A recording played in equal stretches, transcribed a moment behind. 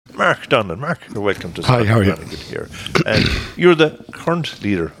Mark Donlan. Mark, you're welcome to Hi, how are you? Good to hear. And you're the current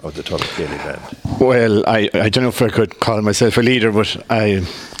leader of the Tullakelly band. Well, I don't know if I could call myself a leader, but I'm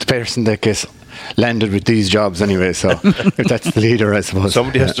the person that gets landed with these jobs anyway, so that's the leader, I suppose.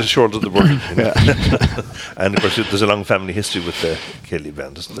 Somebody has to shoulder the burden. You know? Yeah. And of course, there's a long family history with the Kelly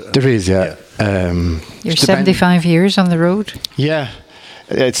band, isn't there? There is, yeah. You're 75 years on the road? Yeah.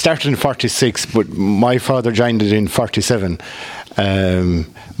 It started in 46, but my father joined it in 47.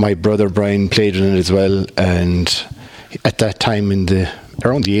 My brother Brian played in it as well, and at that time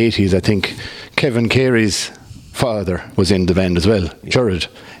around the 80s, I think Kevin Carey's father was in the band as well, Jared.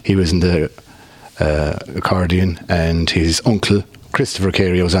 He was in the accordion, and his uncle Christopher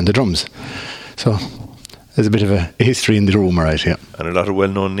Carey was on the drums. So there's a bit of a history in the room, right? Yeah. And a lot of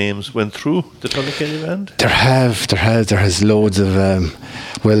well-known names went through the Tullakelly band. There has loads of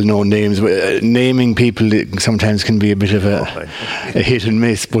well-known names. Naming people sometimes can be a bit of a hit and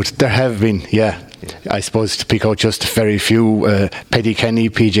miss, but there have been. Yeah. I suppose to pick out just a very few: Paddy Kenny,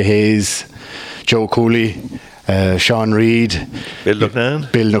 PJ Hayes, Joe Cooley, Sean Reid, Bill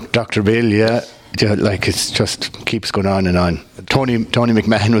Lucknan, Dr. Bill. Yeah. Like it's just keeps going on and on. Tony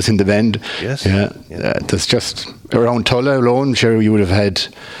McMahon was in the band. Yes. Yeah. There's just around Tulla alone. Sure, you would have had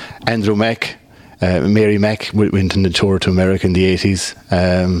Andrew Mack, Mary Mack went on the tour to America in the 80s.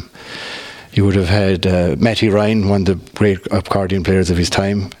 You would have had Matty Ryan, one of the great accordion players of his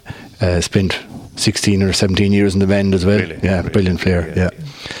time. Spent 16 or 17 years in the band as well. Really? Yeah, brilliant player. Yeah.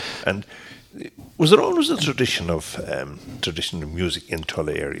 And was there always a traditional music in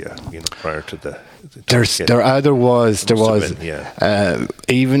Tulla area, prior to the there was.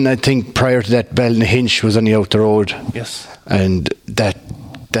 Even I think prior to that, Ballynahinch was only out the road. Yes. And that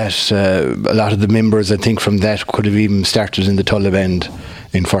a lot of the members, I think, from that could have even started in the Tulla band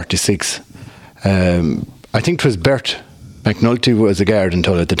in 46. I think it was Bert McNulty was a guard in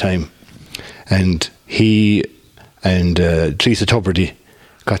Tulla at the time, and he and Teresa Tuberty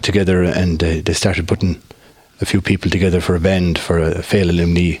got together, and they started putting a few people together for a band for a Féile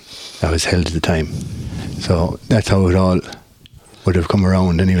Limni that was held at the time. So that's how it all would have come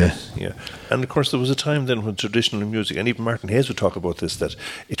around anyway. Yeah. And of course there was a time then when traditional music, and even Martin Hayes would talk about this, that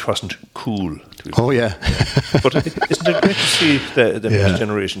it wasn't cool to be yeah. But isn't it great to see the next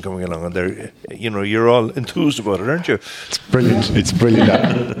generation coming along, and they're, you're all enthused about it, aren't you? It's brilliant.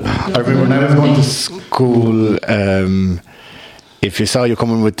 I remember when I was going to school, if you saw you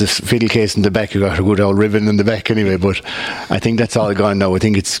coming with the fiddle case in the back, you got a good old ribbon in the back anyway, but I think that's all gone now. I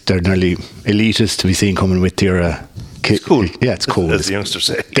think they're nearly elitist to be seen coming with your it's cool. Yeah, it's cool. As the youngsters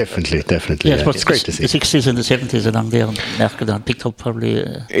say. Definitely. Yes, but it's great to see. The 60s and the 70s along there, Mercadon picked up probably.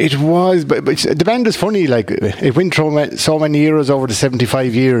 It was, but the band was funny. Like it went through so many eras over the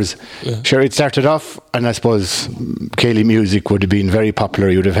 75 years. Yeah. Sure, it started off, and I suppose Cayley music would have been very popular.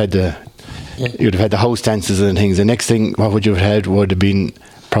 You'd have had the house dances and things. The next thing, what would you have had would have been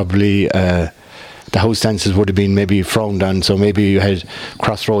probably. The house dances would have been maybe frowned on, so maybe you had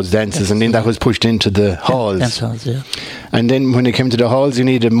crossroads dances, and then that was pushed into the halls. Dance halls, yeah. And then when it came to the halls, you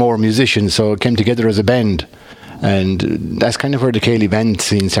needed more musicians, so it came together as a band. And that's kind of where the Cayley band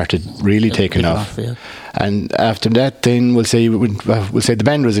scene started really taking off. Yeah. And after that, then we'll say the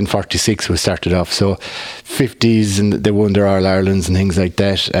band was in 46, we started off. So 50s, and they won their All Irelands and things like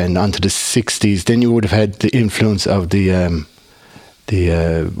that, and onto the 60s. Then you would have had the influence of the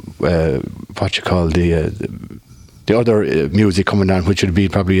other music coming on, which would be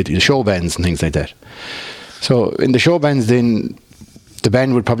probably the show bands and things like that. So in the show bands, then the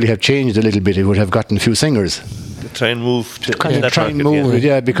band would probably have changed a little bit. It would have gotten a few singers. Try and move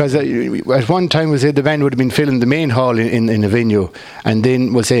because at one time we'll say the band would have been filling the main hall in a venue, and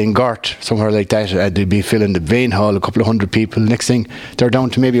then we'll say in Gort, somewhere like that, they'd be filling the main hall, a couple of hundred people. Next thing they're down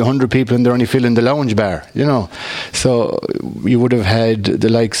to maybe 100 people, and they're only filling the lounge bar, so you would have had the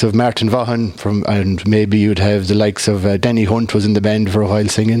likes of Martin Vaughan and maybe you'd have the likes of Danny Hunt was in the band for a while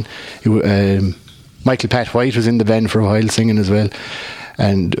singing. Michael Pat White was in the band for a while singing as well.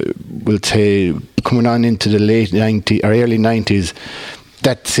 And we'll say coming on into the late 90s or early 90s,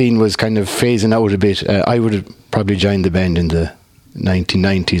 that scene was kind of phasing out a bit. I would have probably joined the band in the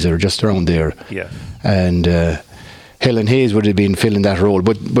 1990s or just around there. Yeah. And Helen Hayes would have been filling that role,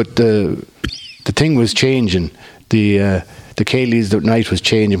 but the thing was changing. The Cayleys that night was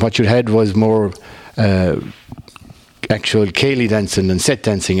changing. What you had was more actual Cayley dancing and set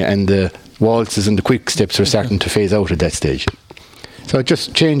dancing, and the waltzes and the quick steps were starting to phase out at that stage. So it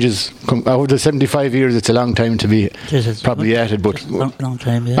just changes. Over the 75 years, it's a long time to be probably at it, but long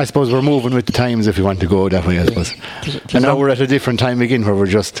time, yeah. I suppose we're moving with the times if we want to go that way, I suppose. And now we're at a different time again where we're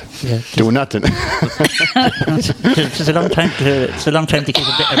just doing nothing. It's a long time to keep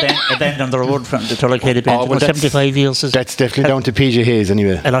a band on the road from the Tullacady band. Well, 75 years. That's definitely down to PJ Hayes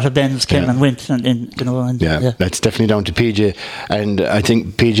anyway. A lot of bands came and went, that's definitely down to PJ. And I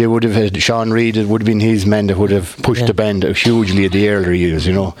think PJ would have had Sean Reid. It would have been his man that would have pushed the band hugely at the earlier years,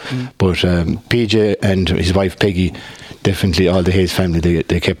 But PJ and his wife Peggy, definitely all the Hayes family,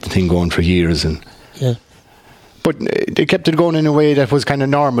 they kept the thing going for years. But they kept it going in a way that was kind of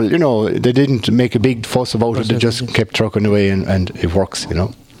normal, They didn't make a big fuss about it. They just kept trucking away, and it works,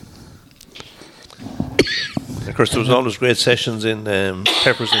 Of course, there was always great sessions in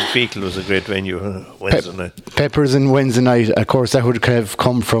Peppers and Fecal was a great venue Wednesday night. Peppers and Wednesday night, of course, that would have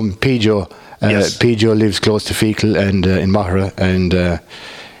come from Pijo. Pijo lives close to Fecal and in Mahara, and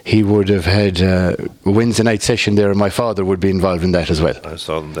he would have had a Wednesday night session there, and my father would be involved in that as well. I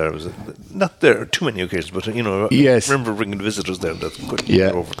saw them there. It was not there too many occasions, but yes. I remember bringing visitors there that couldn't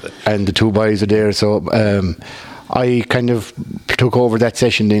get over there. And the two boys are there, so I kind of took over that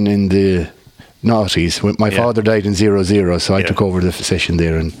session then in the noughties. My father died in 00, so I took over the session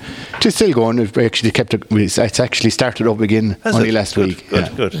there, and it's still going. We actually it's actually started up again last week.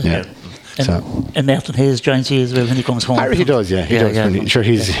 Good. Yeah. And Martin Hayes joins you as well when he comes home. He does, he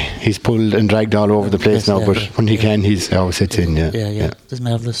does. He's pulled and dragged all over the place now, but when he can, he's always sits in. It's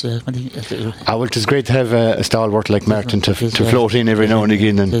marvellous. Well, it's great to have a stalwart like Martin to float in every now and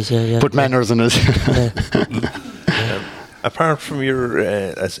again and put manners in us. Apart from your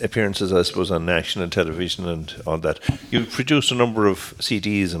appearances, I suppose, on national television and all that, you produced a number of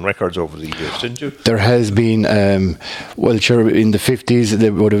CDs and records over the years, didn't you? There has been, in the 50s they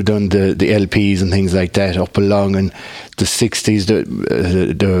would have done the LPs and things like that up along, and the 60s they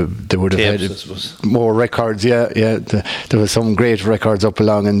would have had more records. There was some great records up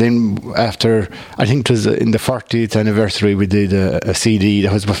along, and then after, I think it was in the 40th anniversary, we did a CD.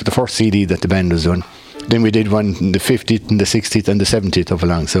 That was the first CD that the band was on. Then we did one in the 50th and the 60th and the 70th up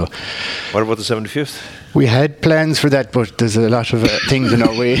along. So, what about the 75th? We had plans for that, but there's a lot of things in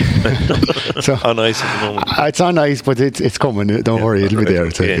our way. So on ice at the moment. It's on ice, but it's coming. Don't worry, it'll be there.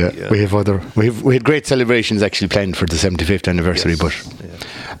 So, we had great celebrations actually planned for the 75th anniversary, but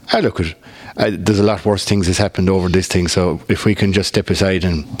look at it. There's a lot worse things that's happened over this thing. So if we can just step aside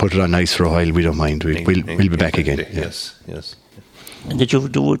and put it on ice for a while, we don't mind. We'll be back again. Yes. And did you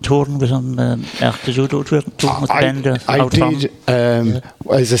do a touring with him? Did you do a touring with the band? I did.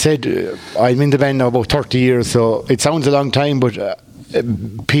 As I said, I'm in the band now about 30 years, so it sounds a long time, but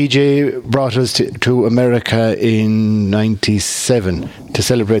PJ brought us to America in 97 to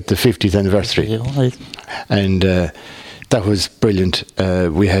celebrate the 50th anniversary. Yeah, right. And that was brilliant.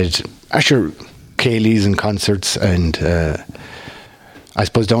 We had Kayleys and concerts, and I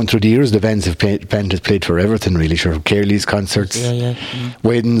suppose down through the years, the band has played for everything, really. Sure, Carely's concerts,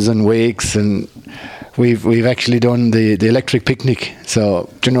 weddings and wakes, and we've actually done the electric picnic. So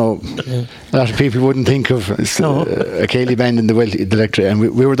a lot of people wouldn't think of a Cayley band in the electric, and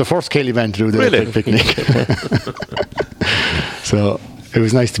we were the first Cayley band to do the electric picnic. So it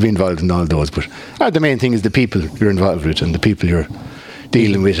was nice to be involved in all those. But the main thing is the people you're involved with and the people you're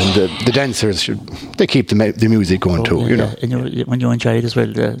dealing with, and the dancers they keep the music going too. And when you enjoy it as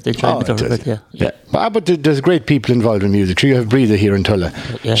well, they enjoy it. But there's great people involved in music. You have Breather here in Tulla.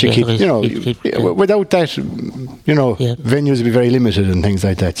 Without that, venues would be very limited and things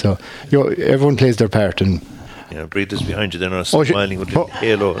like that. So everyone plays their part. And Breather's behind you there, now smiling with the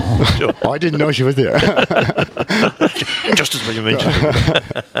halo. I didn't know she was there. Just as well you mentioned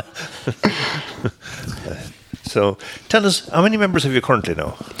it. So, tell us, how many members have you currently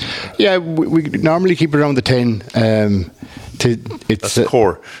now? Yeah, we normally keep around the 10. That's the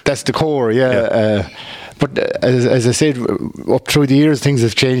core. That's the core, yeah. But as I said, up through the years, things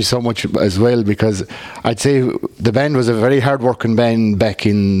have changed so much as well, because I'd say the band was a very hard-working band back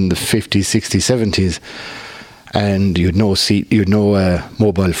in the 50s, 60s, 70s. And you'd no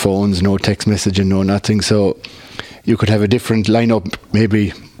mobile phones, no text messaging, no nothing. So you could have a different lineup,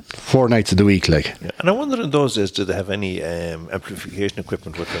 maybe 4 nights of the week, like. Yeah. And I wonder, in those days, did they have any amplification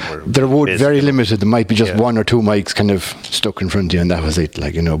equipment with them? There would, very limited. There might be just 1 or 2 mics kind of stuck in front of you, and that was it,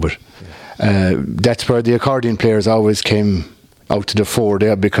 like, But that's where the accordion players always came out to the fore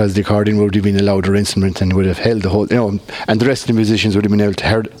there, because the accordion would have been a louder instrument and would have held the whole, and the rest of the musicians would have been able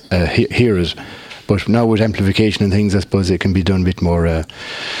to hear it. but now with amplification and things, I suppose it can be done a bit more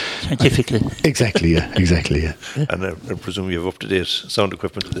scientifically. Exactly, yeah. And I presume you have up-to-date sound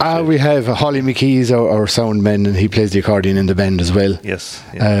equipment. We have Holly McKee's our sound man, and he plays the accordion in the band as well. Yes.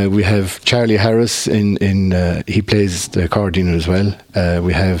 Yeah. We have Charlie Harris he plays the accordion as well.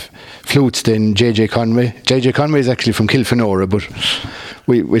 We have flutes then JJ Conway. JJ Conway is actually from Kilfenora, but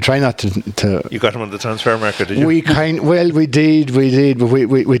we try not to. You got him on the transfer market, did you? We did, but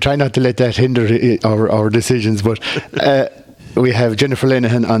we try not to let that hinder our decisions. But we have Jennifer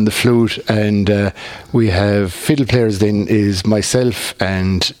Lenihan on the flute, and we have fiddle players. Then is myself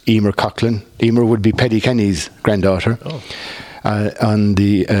and Emer Coughlin. Emer would be Paddy Kenny's granddaughter. Oh. On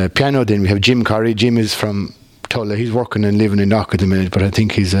the piano, then we have Jim Corrie. Jim is from Tulla. He's working and living in Knock at the minute, but I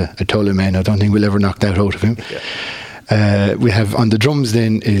think he's a Tulla man. I don't think we'll ever knock that out of him. Yeah. We have on the drums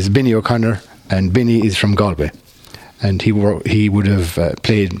then is Binny O'Connor, and Binny is from Galway, and he would have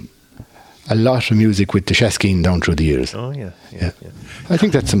played a lot of music with the Shaskeen down through the years. Oh yeah. I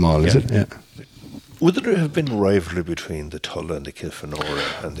think that's them all, is it? Yeah. Would there have been rivalry between the Tulla and the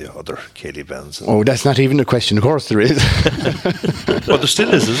Kilfenora and the other Céilí bands? Oh, that's not even a question. Of course there is. Well, there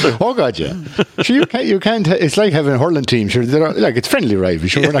still is there? Oh God, yeah. Sure, you can't. It's like having a hurling team. Sure, it's friendly rivalry.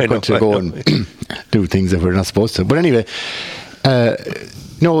 Sure, we're not going to go and do things that we're not supposed to. But anyway,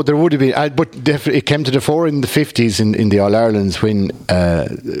 no, there would have been. But it came to the fore in the 50s in the All Irelands when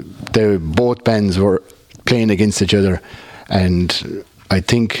both bands were playing against each other, and I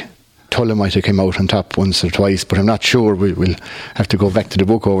think Tulla might have come out on top once or twice, but I'm not sure. We'll have to go back to the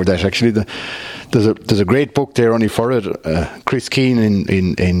book over that. Actually, there's a great book there only for it. Chris Keane in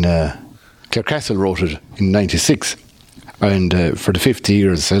Clarecastle wrote it in '96, and for the 50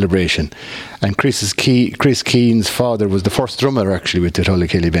 years celebration. And Chris Keane's father was the first drummer actually with the Tulla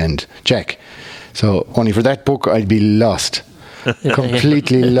Céilí band, Jack. So only for that book I'd be lost.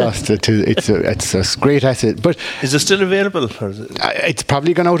 Completely lost. It's a great asset. But is it still available? Or is it? It's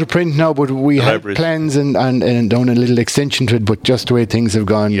probably gone out of print now, but we have plans and done a little extension to it, but just the way things have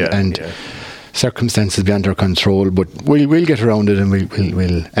gone circumstances beyond our control, but we'll get around it, and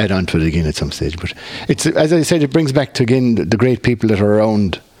we'll add on to it again at some stage. But it's, as I said, it brings back to again the great people that are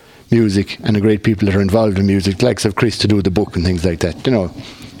around music and the great people that are involved in music, the likes of Chris to do the book and things like that.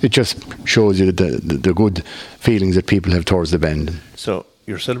 It just shows you the good feelings that people have towards the band. So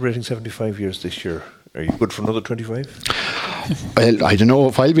you're celebrating 75 years this year. Are you good for another 25? Well, I don't know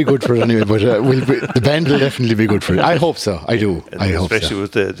if I'll be good for it anyway, but the band will definitely be good for it. I hope so. I do. I hope so. Especially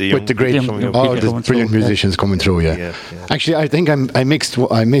with the young, with the great, the brilliant musicians coming through. Yeah. Actually, I think I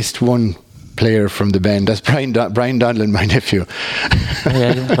missed one player from the band. That's Brian Donlan, my nephew.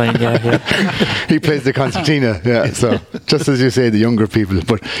 He plays the concertina. Yeah, so just as you say, the younger people.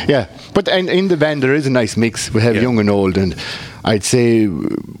 But in the band there is a nice mix. We have young and old, and I'd say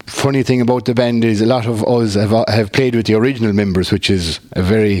funny thing about the band is a lot of us have played with the original members, which is a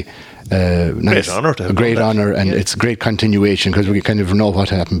very nice, great honour, and it's great continuation because we kind of know what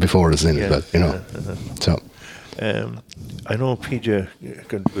happened before us. So. I know PJ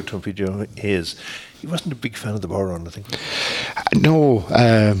Hayes. He wasn't a big fan of the Bowron, I think. No.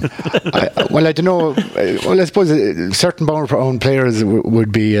 I don't know. Well, I suppose certain Bowron players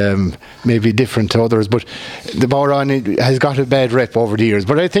would be maybe different to others, but the Bowron has got a bad rep over the years.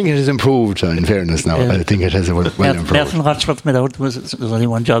 But I think it has improved, in fairness now. I think it has well improved. Nelson Rochford made out there was only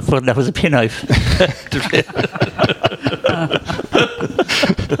one job for it, and that was a penknife.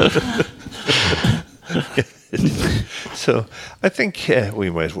 So I think we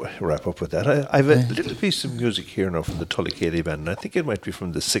might wrap up with that. I have a little piece of music here now from the Tulla Céilí band, and I think it might be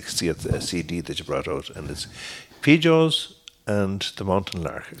from the 60th CD that you brought out, and it's Pijo's and the Mountain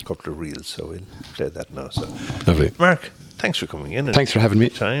Lark, a couple of reels, so we'll play that now. So, lovely. Mark, thanks for coming in. Thanks for having me.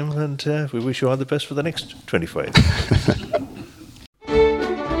 And we wish you all the best for the next 25.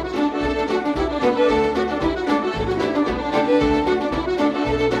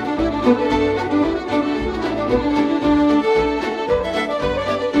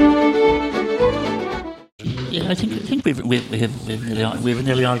 I think we've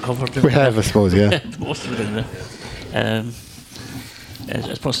nearly all covered it. We have, I suppose, yeah. Most of it.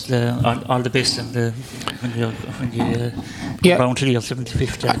 I suppose all the best when you round to the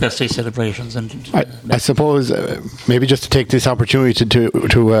 75th anniversary celebrations. And I suppose maybe just to take this opportunity to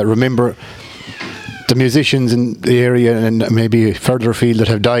remember the musicians in the area and maybe further afield that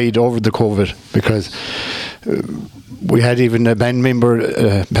have died over the COVID, because we had even a band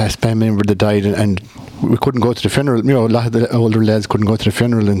member, past band member that died, and we couldn't go to the funeral. A lot of the older lads couldn't go to the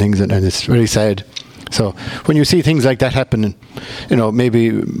funeral and things, and it's very sad. So when you see things like that happen,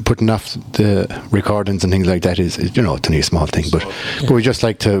 maybe putting off the recordings and things like that is it's only a small thing, but we just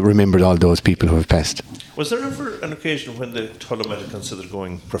like to remember all those people who have passed. Was there ever an occasion when the Tulla might have considered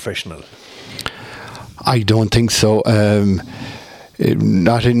going professional? I don't think so.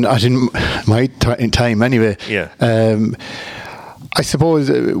 Not in my time anyway. Yeah. I suppose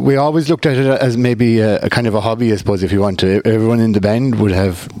we always looked at it as maybe a kind of a hobby, I suppose, if you want to. Everyone in the band would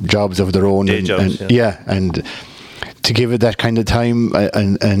have jobs of their own. Day jobs, and to give it that kind of time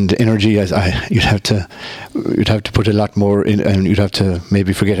and energy, you'd have to put a lot more in, and you'd have to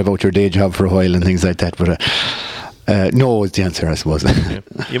maybe forget about your day job for a while and things like that. But no is the answer, I suppose. Yeah.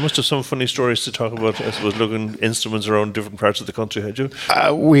 You must have some funny stories to talk about, I suppose, looking instruments around different parts of the country, had you?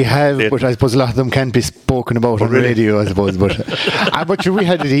 We have, but I suppose a lot of them can't be spoken about on radio, I suppose. But we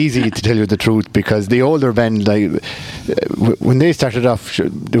had it easy, to tell you the truth, because the older band, when they started off,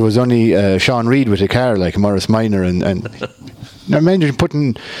 there was only Sean Reid with a car, like Morris Minor, and now imagine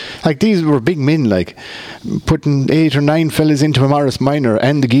putting, these were big men, putting 8 or 9 fellas into a Morris Minor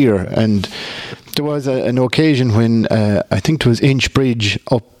and the gear. And there was an occasion when I think it was Inchbridge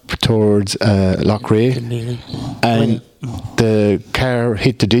up towards Loughrea, and the car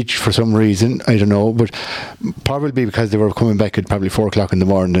hit the ditch for some reason, I don't know, but probably because they were coming back at probably 4 o'clock in the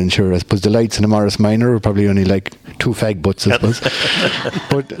morning, and sure, I suppose the lights in the Morris Minor were probably only 2 fag butts, I suppose.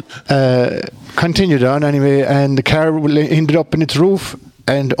 But continued on anyway, and the car ended up in its roof,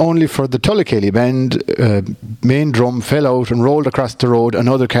 and only for the Tullacally band, main drum fell out and rolled across the road.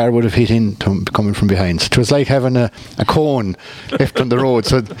 Another car would have hit in coming from behind. So it was like having a cone left on the road.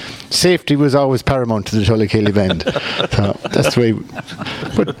 So safety was always paramount to the Tullacally band. So that's the way.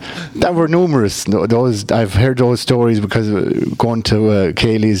 But there were numerous. I've heard those stories because going to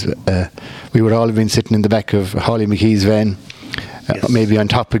Cayley's, we would all have been sitting in the back of Holly McKee's van. Maybe on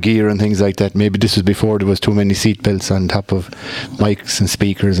top of gear and things like that. Maybe this was before there was too many seat belts on top of mics and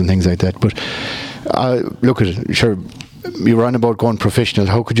speakers and things like that. But look at it, sure, you were on about going professional.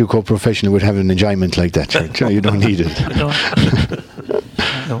 How could you go professional with having an enjoyment like that? Sure, you don't need it.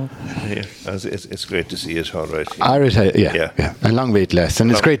 No. Yeah, it's great to see it, all right. Yeah. A long way it lasts.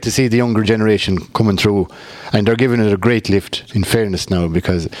 And it's great to see the younger generation coming through, and they're giving it a great lift, in fairness now,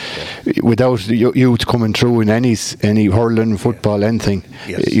 because without youth coming through in any hurling, football, anything,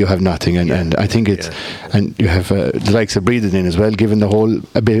 you have nothing. And I think it's, and you have the likes of Breathing In as well, giving the whole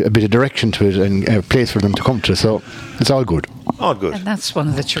a bit of direction to it and a place for them to come to. So it's all good. All good. And that's one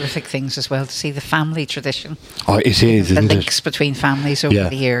of the terrific things as well, to see the family tradition. Oh, it is, the isn't links between families over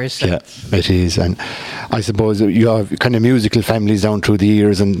the years. Yeah, it is. And I suppose you have kind of musical families down through the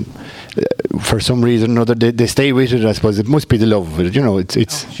years, and for some reason or other they stay with it. I suppose it must be the love of it.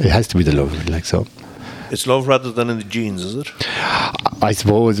 It has to be the love of it, so. It's love rather than in the genes, is it? I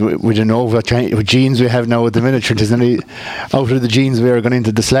suppose we don't know what genes we have now at the minute. There's only out of the genes we are going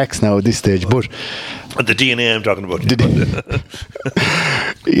into the slacks now at this stage. But the DNA I'm talking about.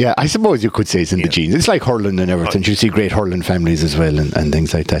 Yeah, I suppose you could say it's in the genes. It's like hurling and everything. You see great hurling families as well and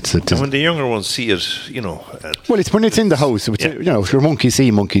things like that. So and when the younger ones see it, well, it's when it's in the house. It's your monkey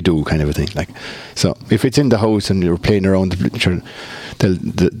see, monkey do kind of a thing. So if it's in the house and you're playing around,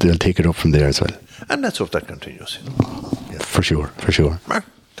 they'll take it up from there as well. And let's hope that continues. For sure. Mark,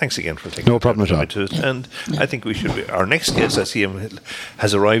 thanks again for taking no problem at all. To it. And I think we should be. Our next guest, I see him,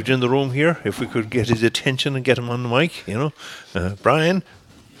 has arrived in the room here. If we could get his attention and get him on the mic, Brian.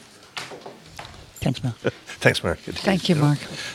 Thanks, Mark. Thanks, Mark. Thank you, Mark.